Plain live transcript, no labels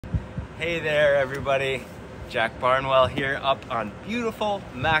Hey there everybody, Jack Barnwell here up on beautiful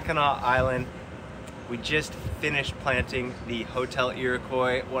Mackinac Island. We just finished planting the Hotel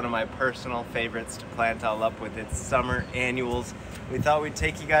Iroquois, one of my personal favorites to plant all up with its summer annuals. We thought we'd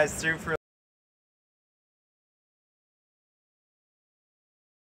take you guys through for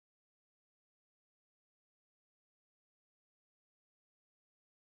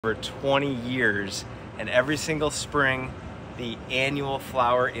 20 years, and every single spring the annual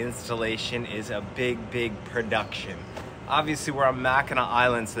flower installation is a big production. Obviously we're on Mackinac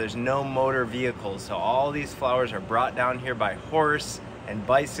Island, so there's no motor vehicles, so all these flowers are brought down here by horse and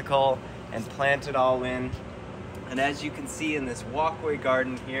bicycle and planted all in. And as you can see in this walkway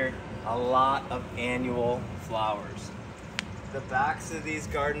garden here, a lot of annual flowers. The backs of these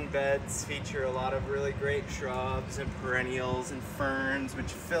garden beds feature a lot of really great shrubs and perennials and ferns, which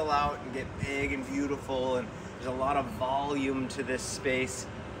fill out and get big and beautiful, and there's a lot of volume to this space,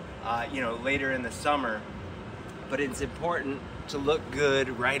 later in the summer. But it's important to look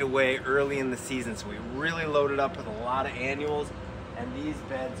good right away early in the season, so we really loaded up with a lot of annuals, and these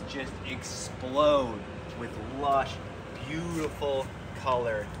beds just explode with lush, beautiful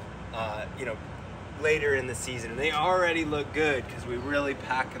color, later in the season. And they already look good because we really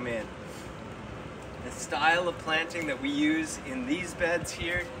pack them in. The style of planting that we use in these beds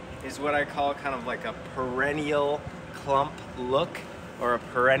here is what I call kind of like a perennial clump look, or a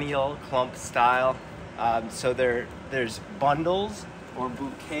perennial clump style. So there's bundles or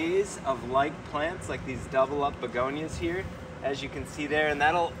bouquets of like plants, like these double up begonias here, as you can see there, and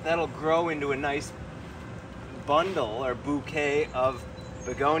that'll grow into a nice bundle or bouquet of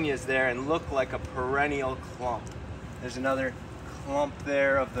begonias there and look like a perennial clump. There's another clump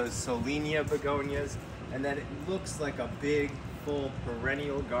there of those Solenia begonias, and then it looks like a big full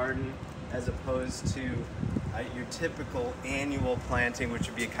perennial garden, as opposed to your typical annual planting, which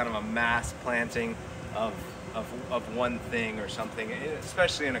would be kind of a mass planting of one thing or something,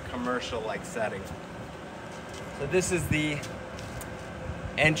 especially in a commercial like setting. So this is the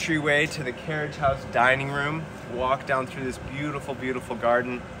entryway to the carriage house dining room. Walk down through this beautiful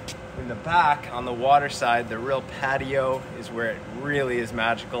garden. In the back on the water side, the real patio is where it really is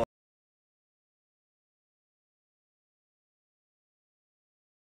magical.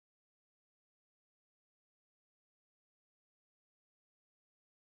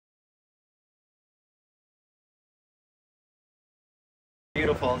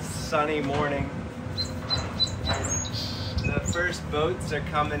 Beautiful sunny morning. The first boats are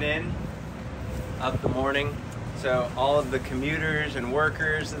coming in of the morning. So all of the commuters and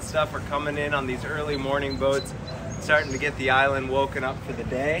workers and stuff are coming in on these early morning boats, starting to get the island woken up for the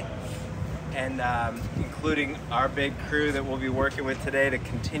day. And including our big crew that we'll be working with today to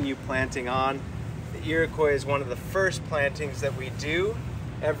continue planting on. The Iroquois is one of the first plantings that we do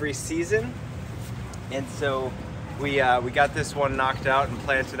every season. And so we got this one knocked out and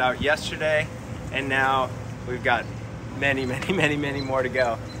planted out yesterday, and now we've got many more to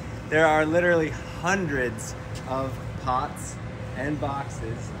go. There are literally hundreds of pots and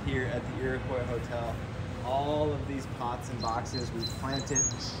boxes here at the Iroquois Hotel. All of these pots and boxes we planted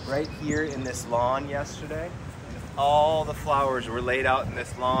right here in this lawn yesterday. All the flowers were laid out in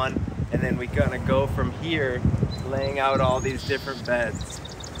this lawn, and then we're gonna go from here laying out all these different beds.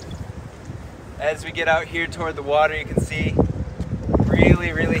 As we get out here toward the water, you can see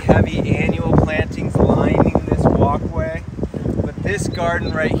really heavy annual plantings lining this walkway. But this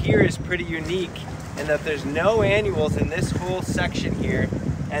garden right here is pretty unique in that there's no annuals in this whole section here,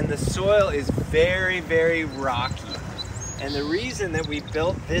 and the soil is very rocky. And the reason that we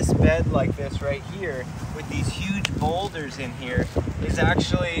built this bed like this right here with these huge boulders in here is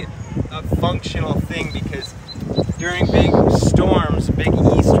actually a functional thing, because during big storms, big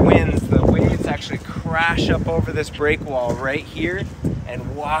east winds, the waves actually crash up over this break wall right here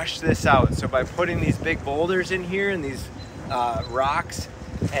and wash this out. So by putting these big boulders in here and these rocks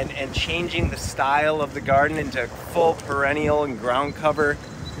and changing the style of the garden into full perennial and ground cover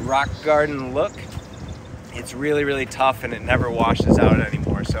rock garden look, it's really tough, and it never washes out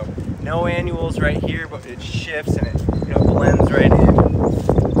anymore. So no annuals right here, but it shifts and it blends right in.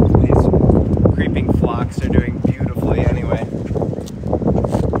 These creeping phlox are doing beautifully anyway.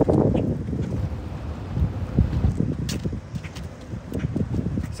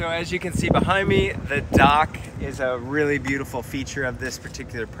 So as you can see behind me, the dock is a really beautiful feature of this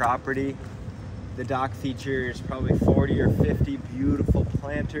particular property. The dock features probably 40 or 50 beautiful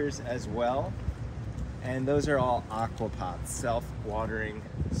planters as well. And those are all aqua pots, self-watering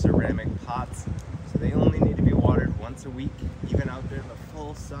ceramic pots. So they only need to be watered once a week, even out there in the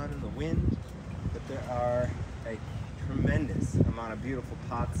full sun and the wind. But there are a tremendous amount of beautiful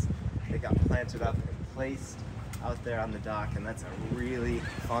pots they got planted up and placed out there on the dock, and that's a really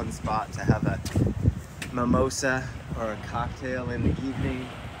fun spot to have a mimosa or a cocktail in the evening,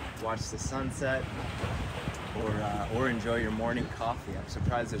 watch the sunset, or enjoy your morning coffee. I'm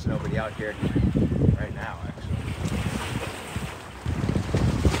surprised there's nobody out here right now, actually.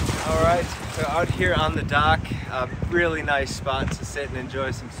 All right, so out here on the dock, a really nice spot to sit and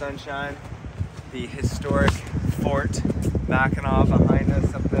enjoy some sunshine. The historic Fort Mackinac behind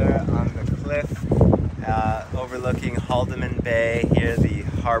us up there on the cliff, overlooking Haldeman Bay, here the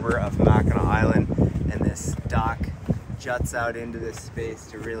harbor of Mackinac Island, and this dock juts out into this space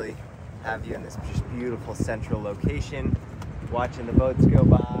to really have you in this just beautiful central location, watching the boats go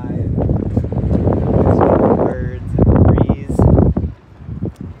by, and the birds and the breeze.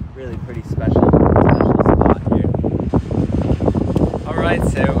 Really pretty special spot here. All right,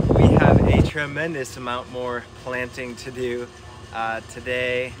 so we have a tremendous amount more planting to do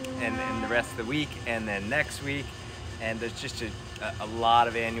today and the rest of the week, and then next week, and there's just a lot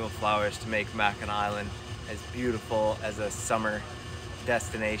of annual flowers to make Mackinac Island as beautiful as a summer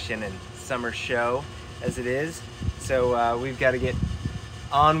destination and summer show as it is. So we've got to get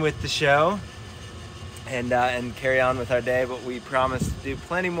on with the show and carry on with our day, but we promise to do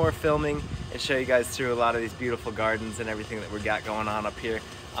plenty more filming and show you guys through a lot of these beautiful gardens and everything that we got going on up here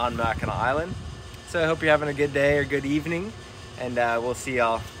on Mackinac Island. So I hope you're having a good day or good evening, and we'll see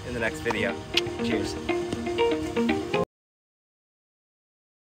y'all in the next video. Cheers.